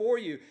child for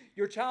you.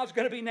 Your child's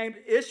going to be named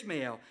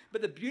Ishmael.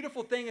 But the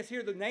beautiful thing is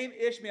here, the name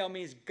Ishmael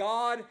means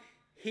God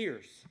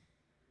hears.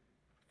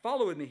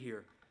 Follow with me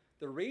here.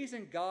 The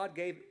reason God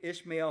gave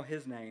Ishmael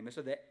his name is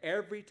so that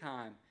every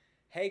time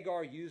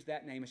Hagar used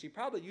that name, and she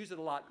probably used it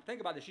a lot. Think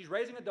about this. She's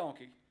raising a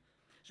donkey.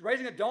 She's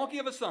raising a donkey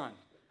of a son.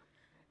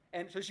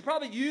 And so she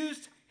probably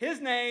used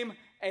his name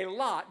a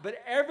lot.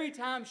 But every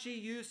time she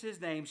used his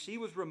name, she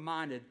was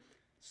reminded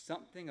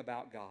something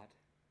about God,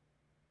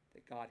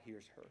 that God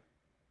hears her.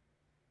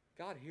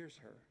 God hears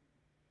her.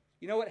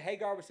 You know what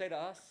Hagar would say to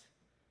us?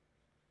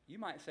 You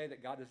might say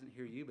that God doesn't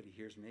hear you, but he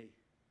hears me.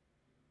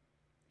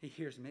 He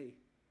hears me.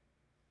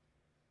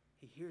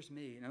 He hears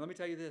me. Now let me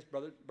tell you this,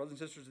 brothers and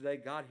sisters, today,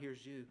 God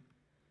hears you.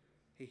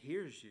 He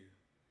hears you.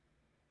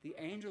 The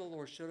angel of the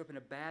Lord showed up in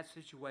a bad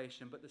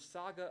situation, but the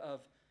saga of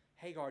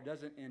Hagar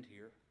doesn't end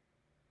here.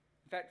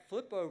 In fact,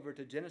 flip over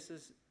to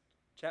Genesis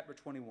chapter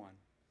 21.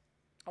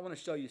 I want to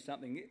show you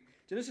something.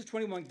 Genesis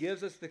 21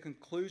 gives us the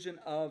conclusion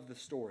of the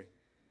story.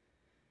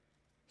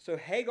 So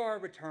Hagar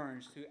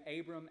returns to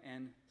Abram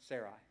and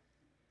Sarai.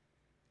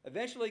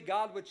 Eventually,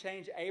 God would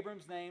change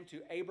Abram's name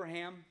to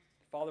Abraham,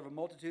 father of a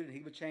multitude, and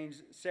he would change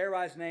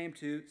Sarai's name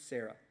to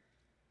Sarah.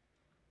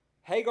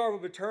 Hagar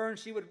would return.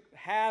 She would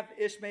have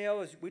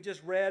Ishmael, as we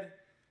just read.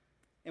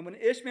 And when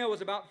Ishmael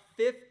was about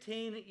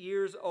 15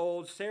 years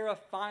old, Sarah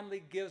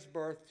finally gives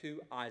birth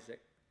to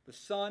Isaac, the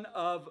son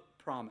of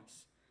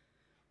promise.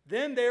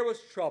 Then there was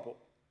trouble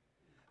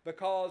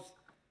because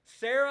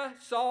Sarah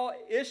saw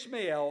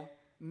Ishmael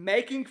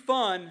making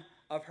fun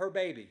of her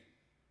baby.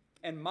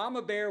 And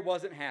Mama Bear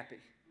wasn't happy.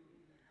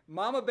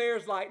 Mama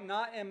Bear's like,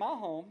 not in my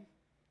home,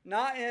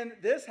 not in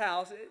this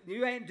house.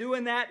 You ain't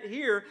doing that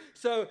here.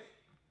 So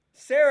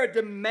Sarah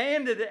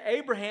demanded that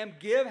Abraham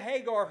give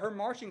Hagar her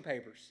marching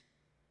papers.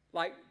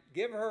 Like,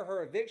 give her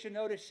her eviction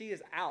notice. She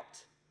is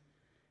out.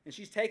 And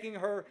she's taking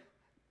her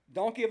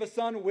donkey of a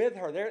son with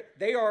her.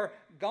 They are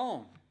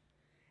gone.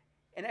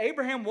 And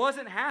Abraham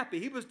wasn't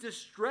happy. He was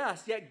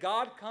distressed. Yet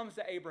God comes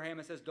to Abraham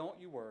and says, don't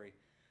you worry.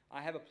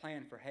 I have a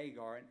plan for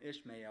Hagar and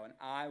Ishmael, and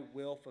I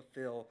will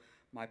fulfill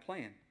my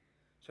plan.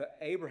 So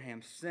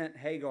Abraham sent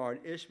Hagar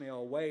and Ishmael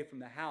away from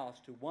the house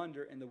to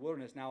wander in the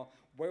wilderness. Now,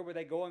 where were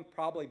they going?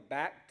 Probably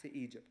back to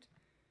Egypt.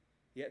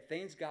 Yet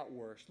things got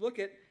worse. Look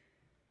at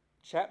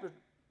chapter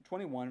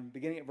 21,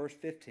 beginning at verse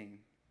 15. It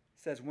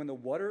says, when the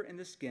water in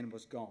the skin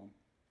was gone,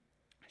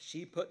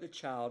 she put the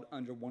child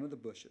under one of the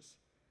bushes.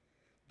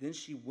 Then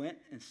she went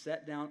and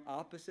sat down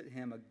opposite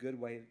him a good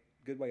way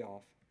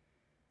off,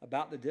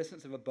 about the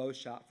distance of a bow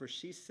shot, for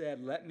she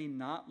said, let me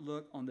not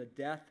look on the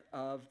death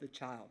of the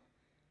child.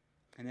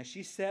 And as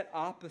she sat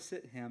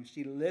opposite him,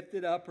 she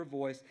lifted up her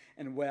voice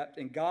and wept.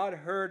 And God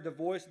heard the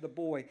voice of the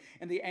boy.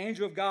 And the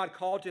angel of God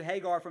called to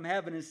Hagar from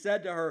heaven and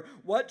said to her,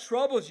 what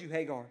troubles you,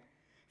 Hagar?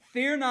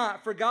 Fear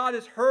not, for God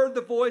has heard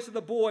the voice of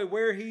the boy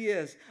where he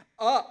is.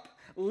 Up,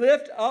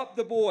 lift up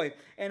the boy,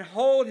 and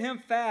hold him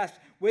fast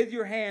with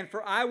your hand,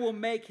 for I will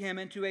make him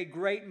into a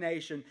great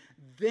nation.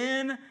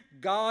 Then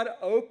God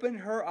opened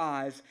her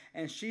eyes,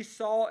 and she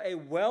saw a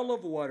well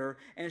of water,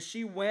 and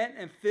she went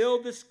and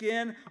filled the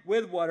skin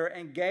with water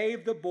and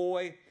gave the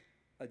boy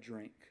a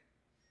drink.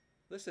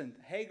 Listen,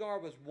 Hagar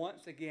was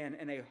once again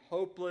in a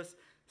hopeless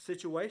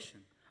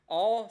situation.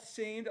 All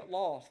seemed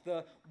lost.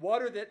 The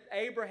water that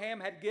Abraham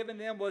had given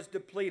them was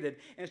depleted,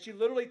 and she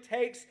literally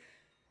takes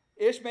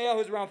Ishmael,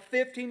 who's around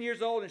 15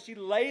 years old, and she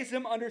lays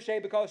him under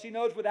shade because she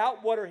knows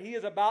without water he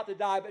is about to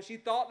die. But she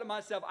thought to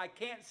myself, I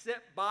can't sit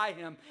by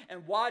him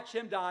and watch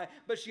him die.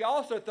 But she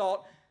also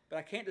thought, but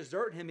I can't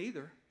desert him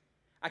either.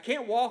 I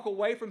can't walk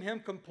away from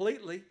him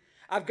completely.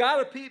 I've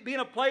got to be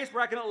in a place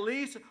where I can at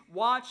least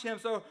watch him.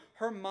 So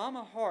her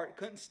mama heart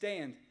couldn't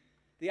stand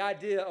the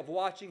idea of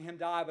watching him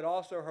die, but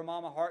also her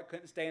mama heart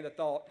couldn't stand the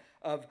thought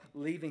of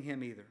leaving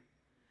him either.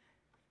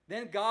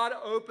 Then God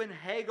opened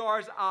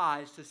Hagar's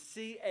eyes to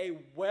see a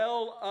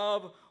well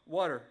of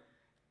water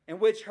in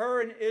which her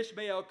and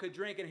Ishmael could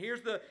drink. And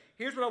here's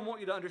what I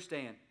want you to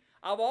understand.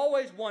 I've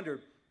always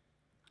wondered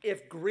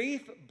if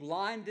grief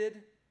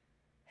blinded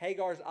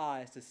Hagar's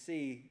eyes to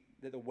see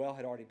that the well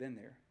had already been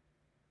there.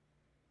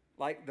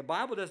 Like, the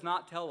Bible does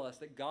not tell us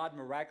that God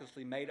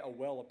miraculously made a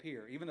well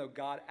appear, even though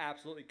God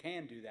absolutely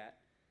can do that.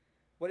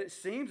 What it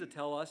seems to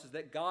tell us is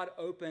that God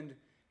opened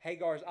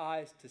Hagar's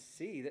eyes to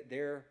see that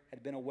there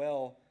had been a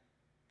well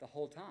the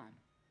whole time.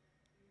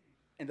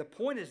 And the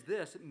point is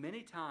this: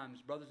 many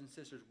times, brothers and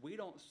sisters, we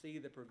don't see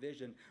the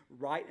provision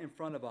right in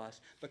front of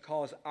us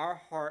because our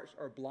hearts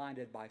are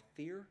blinded by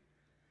fear,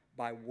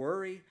 by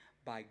worry,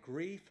 by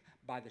grief,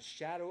 by the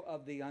shadow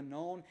of the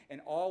unknown,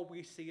 and all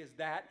we see is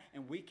that,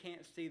 and we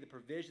can't see the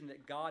provision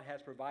that God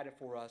has provided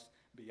for us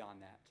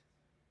beyond that.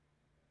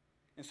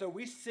 And so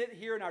we sit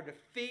here in our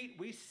defeat,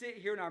 we sit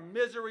here in our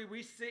misery,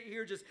 we sit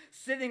here just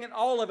sitting in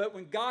all of it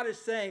when God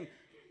is saying,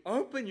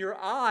 open your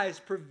eyes,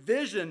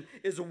 provision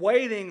is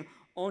waiting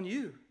on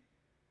you.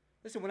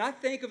 Listen, when I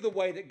think of the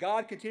way that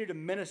God continued to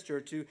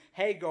minister to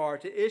Hagar,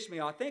 to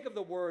Ishmael, I think of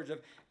the words of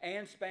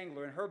Anne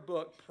Spangler in her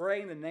book,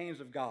 Praying the Names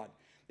of God.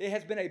 It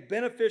has been a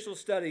beneficial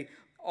study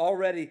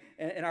already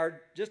in our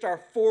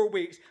 4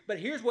 weeks. But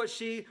here's what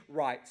she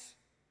writes.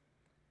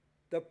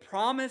 The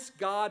promise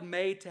God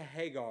made to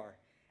Hagar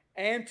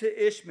and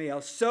to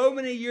Ishmael so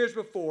many years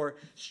before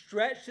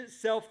stretched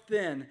itself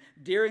thin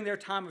during their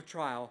time of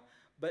trial,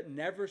 but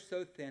never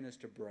so thin as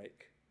to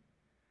break.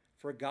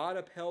 For God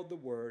upheld the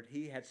word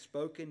he had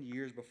spoken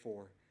years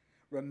before.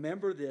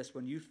 Remember this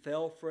when you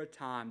fell for a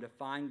time to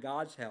find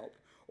God's help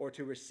or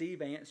to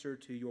receive answer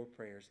to your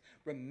prayers.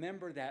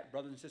 Remember that,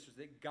 brothers and sisters,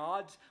 that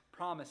God's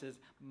promises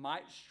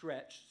might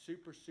stretch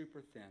super,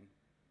 super thin,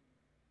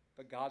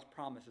 but God's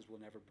promises will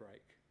never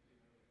break.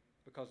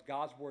 Because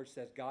God's word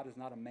says God is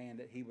not a man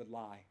that he would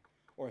lie,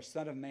 or a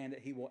son of man that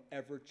he will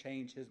ever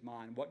change his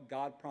mind. What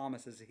God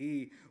promises,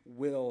 he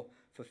will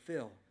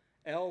fulfill.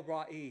 El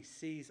Ra'i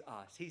sees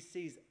us. He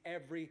sees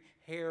every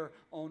hair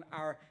on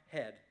our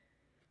head.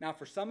 Now,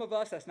 for some of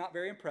us, that's not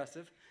very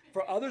impressive.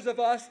 For others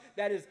of us,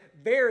 that is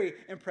very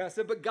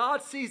impressive. But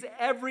God sees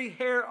every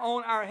hair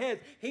on our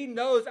heads. He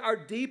knows our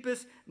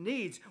deepest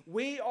needs.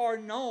 We are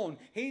known.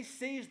 He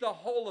sees the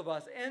whole of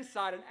us,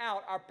 inside and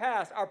out, our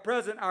past, our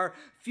present, our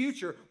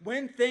future.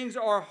 When things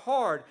are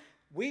hard,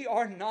 we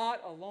are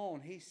not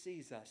alone. He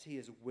sees us. He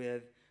is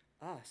with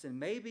us. And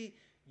maybe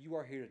you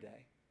are here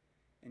today,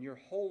 and your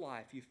whole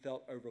life you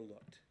felt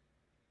overlooked.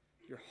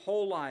 Your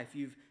whole life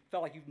you've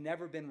felt like you've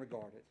never been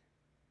regarded.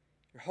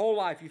 Your whole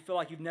life you feel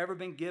like you've never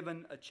been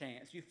given a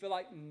chance. You feel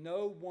like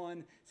no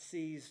one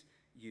sees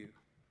you.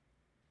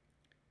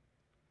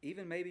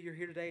 Even maybe you're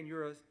here today and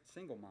you're a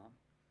single mom,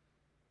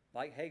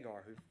 like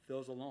Hagar, who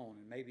feels alone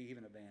and maybe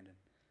even abandoned.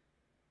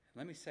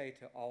 Let me say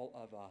to all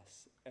of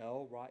us,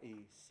 El Ra'i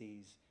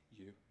sees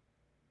you.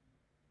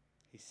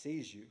 He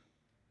sees you.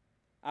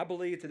 I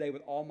believe today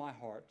with all my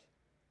heart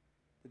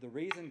that the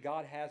reason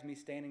God has me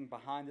standing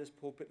behind this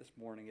pulpit this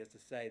morning is to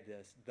say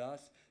this: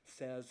 thus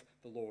says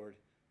the Lord,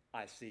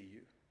 I see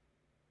you.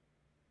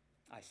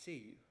 I see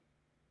you.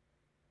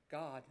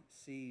 God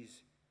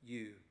sees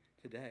you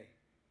today.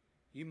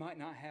 You might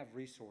not have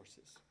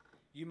resources.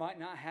 You might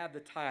not have the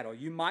title.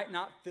 You might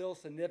not feel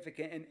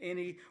significant in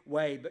any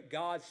way, but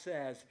God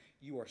says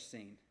you are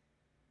seen.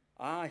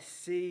 I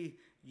see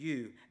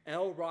you.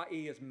 El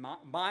Ra'i is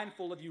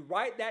mindful of you.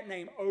 Write that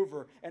name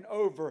over and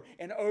over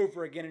and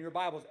over again in your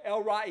Bibles.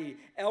 El Ra'i.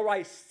 El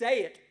Ra'i.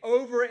 Say it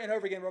over and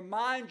over again.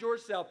 Remind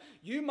yourself.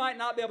 You might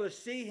not be able to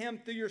see him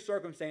through your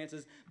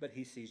circumstances, but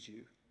he sees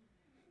you.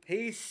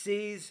 He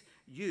sees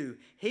you.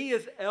 He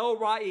is El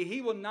Ra'i.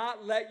 He will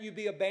not let you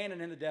be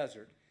abandoned in the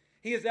desert.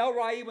 He is El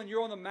Ra'i when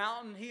you're on the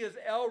mountain. He is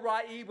El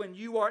Ra'i when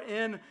you are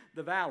in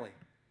the valley.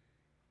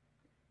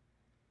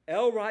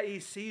 El Ra'i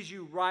sees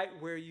you right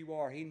where you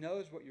are. He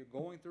knows what you're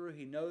going through.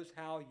 He knows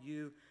how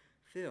you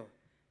feel.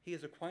 He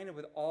is acquainted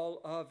with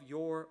all of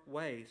your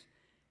ways.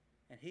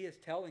 And he is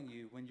telling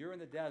you, when you're in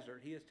the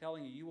desert, he is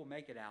telling you, you will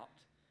make it out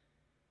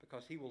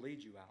because he will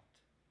lead you out.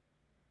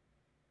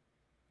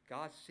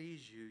 God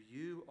sees you.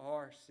 You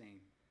are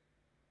seen.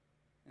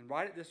 And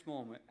right at this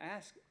moment,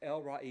 ask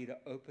El Ra'i to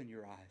open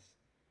your eyes.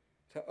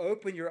 To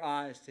open your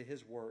eyes to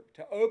his work.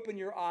 To open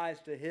your eyes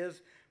to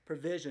his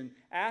provision.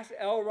 Ask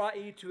El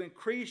Ra'i to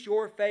increase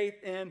your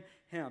faith in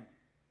him,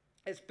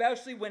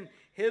 especially when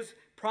his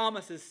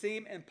promises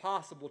seem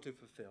impossible to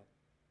fulfill.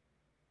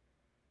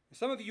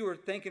 Some of you are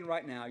thinking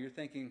right now, you're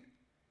thinking,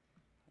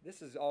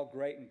 this is all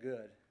great and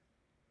good,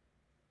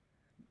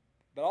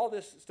 but all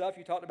this stuff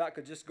you talked about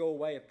could just go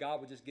away if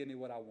God would just give me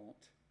what I want.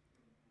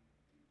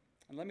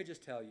 And let me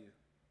just tell you,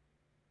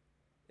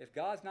 if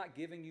God's not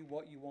giving you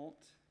what you want,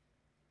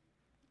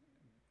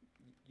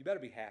 you better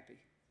be happy.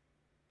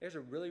 There's a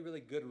really,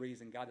 really good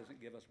reason God doesn't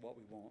give us what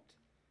we want.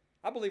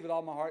 I believe with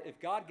all my heart, if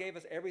God gave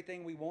us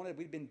everything we wanted,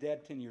 we'd been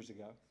dead 10 years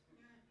ago.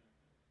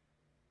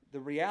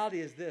 The reality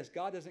is this: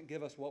 God doesn't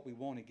give us what we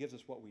want. He gives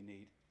us what we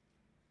need.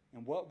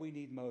 And what we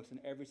need most in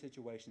every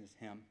situation is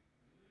him,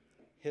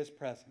 his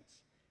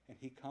presence. And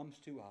he comes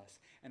to us.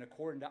 And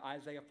according to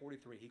Isaiah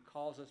 43, he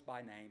calls us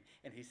by name.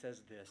 And he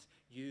says this: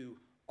 you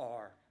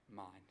are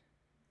mine.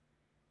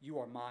 You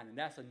are mine, and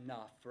that's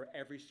enough for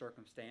every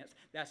circumstance.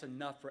 That's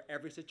enough for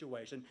every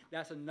situation.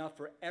 That's enough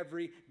for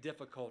every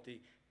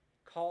difficulty.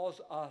 Calls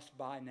us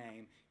by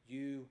name.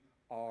 You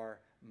are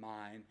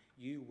mine.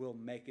 You will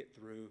make it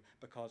through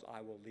because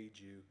I will lead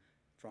you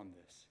from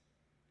this.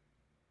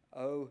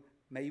 Oh,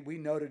 may we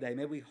know today,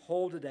 may we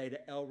hold today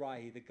to El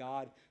Ra'i, the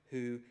God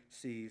who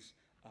sees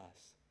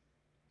us.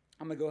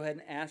 I'm going to go ahead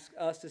and ask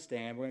us to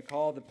stand. We're going to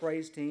call the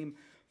praise team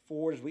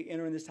forward as we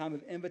enter in this time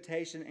of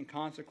invitation and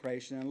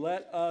consecration. And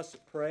let us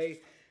pray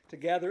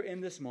together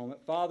in this moment.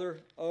 Father,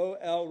 O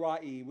El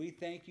Ra'i, we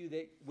thank you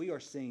that we are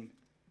seen.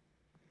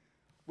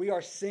 We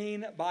are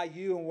seen by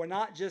you, and we're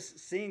not just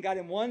seen, God,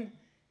 in one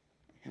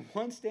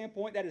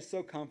standpoint that is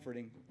so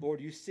comforting.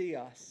 Lord, you see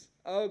us.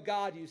 Oh,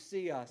 God, you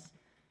see us.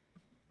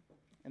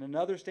 And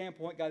another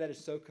standpoint, God, that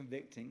is so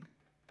convicting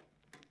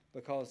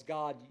because,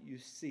 God, you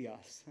see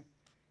us.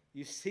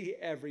 You see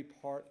every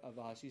part of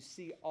us. You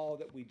see all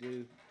that we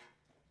do.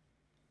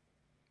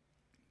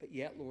 But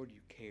yet, Lord,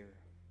 you care.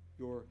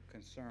 You're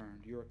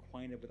concerned. You're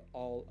acquainted with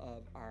all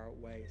of our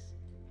ways.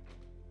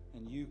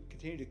 And you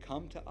continue to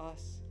come to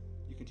us.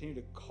 You continue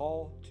to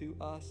call to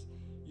us.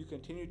 You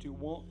continue to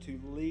want to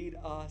lead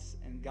us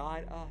and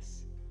guide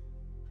us.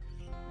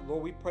 And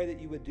Lord, we pray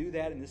that you would do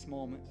that in this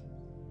moment.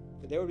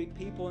 That there would be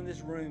people in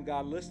this room,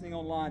 God, listening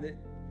online, that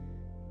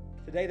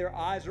today their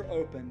eyes are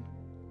open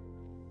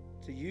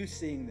to you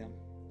seeing them.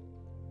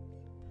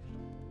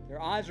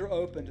 Their eyes are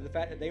open to the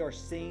fact that they are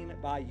seen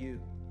by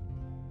you.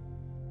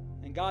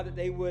 And God, that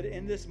they would,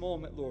 in this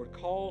moment, Lord,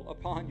 call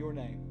upon your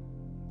name.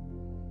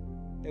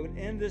 They would,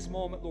 in this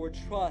moment, Lord,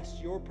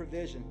 trust your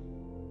provision.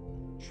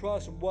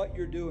 trust what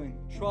you're doing.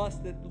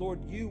 Trust that, Lord,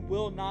 you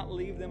will not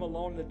leave them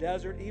alone in the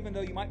desert, even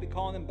though you might be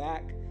calling them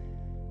back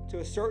to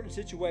a certain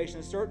situation,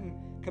 a certain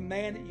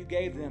command that you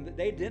gave them that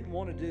they didn't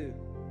want to do.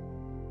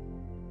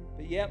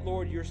 But yet,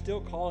 Lord, you're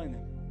still calling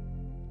them.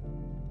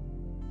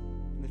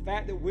 And the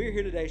fact that we're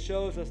here today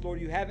shows us,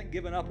 Lord, you haven't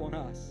given up on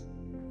us.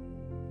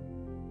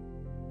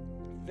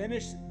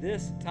 Finish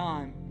this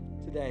time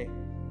today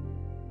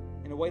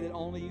in a way that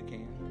only you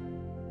can.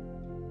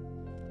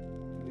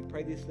 And we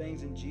pray these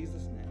things in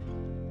Jesus'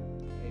 name.